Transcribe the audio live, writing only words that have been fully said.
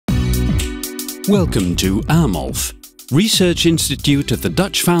Welcome to FOM-AMOLF, Research Institute of the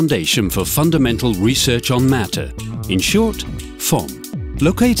Dutch Foundation for Fundamental Research on Matter, in short, FOM.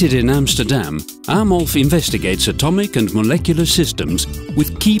 Located in Amsterdam, FOM-AMOLF investigates atomic and molecular systems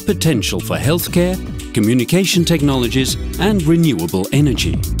with key potential for healthcare, communication technologies and renewable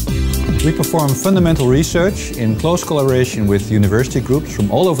energy. We perform fundamental research in close collaboration with university groups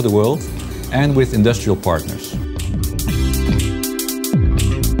from all over the world and with industrial partners.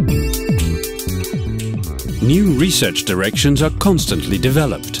 New research directions are constantly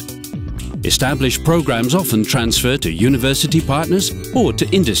developed. Established programs often transfer to university partners or to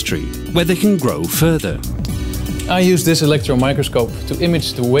industry, where they can grow further. I use this electron microscope to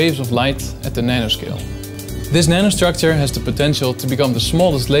image the waves of light at the nanoscale. This nanostructure has the potential to become the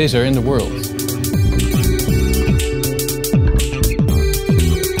smallest laser in the world.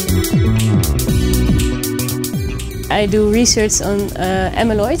 I do research on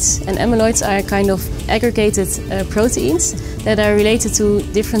amyloids, and amyloids are kind of aggregated proteins that are related to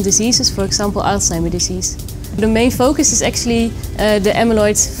different diseases, for example Alzheimer's disease. The main focus is actually the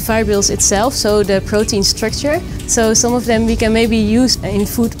amyloid fibrils itself, so the protein structure. So some of them we can maybe use in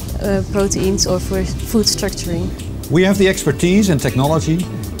food proteins or for food structuring. We have the expertise and technology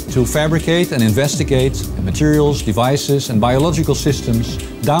to fabricate and investigate materials, devices and biological systems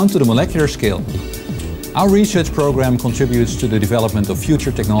down to the molecular scale. Our research program contributes to the development of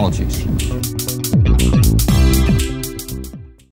future technologies.